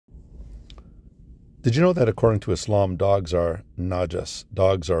Did you know that according to Islam, dogs are najas?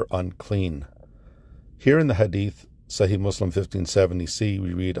 Dogs are unclean. Here in the Hadith, Sahih Muslim 1570c,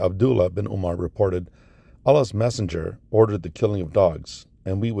 we read, Abdullah bin Umar reported, Allah's Messenger ordered the killing of dogs,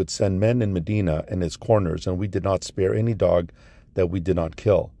 and we would send men in Medina and its corners, and we did not spare any dog that we did not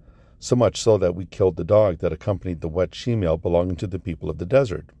kill, so much so that we killed the dog that accompanied the wet she-male belonging to the people of the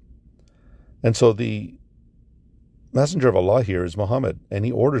desert. And so the Messenger of Allah here is Muhammad, and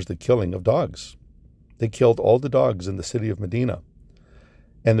he orders the killing of dogs. They killed all the dogs in the city of Medina.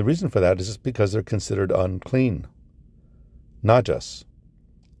 And the reason for that is just because they're considered unclean, najas.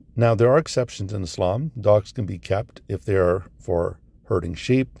 Now, there are exceptions in Islam. Dogs can be kept if they are for herding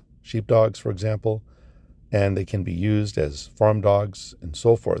sheepdogs, for example, and they can be used as farm dogs and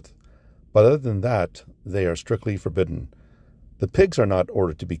so forth. But other than that, they are strictly forbidden. The pigs are not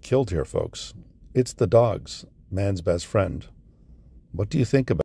ordered to be killed here, folks. It's the dogs, man's best friend. What do you think about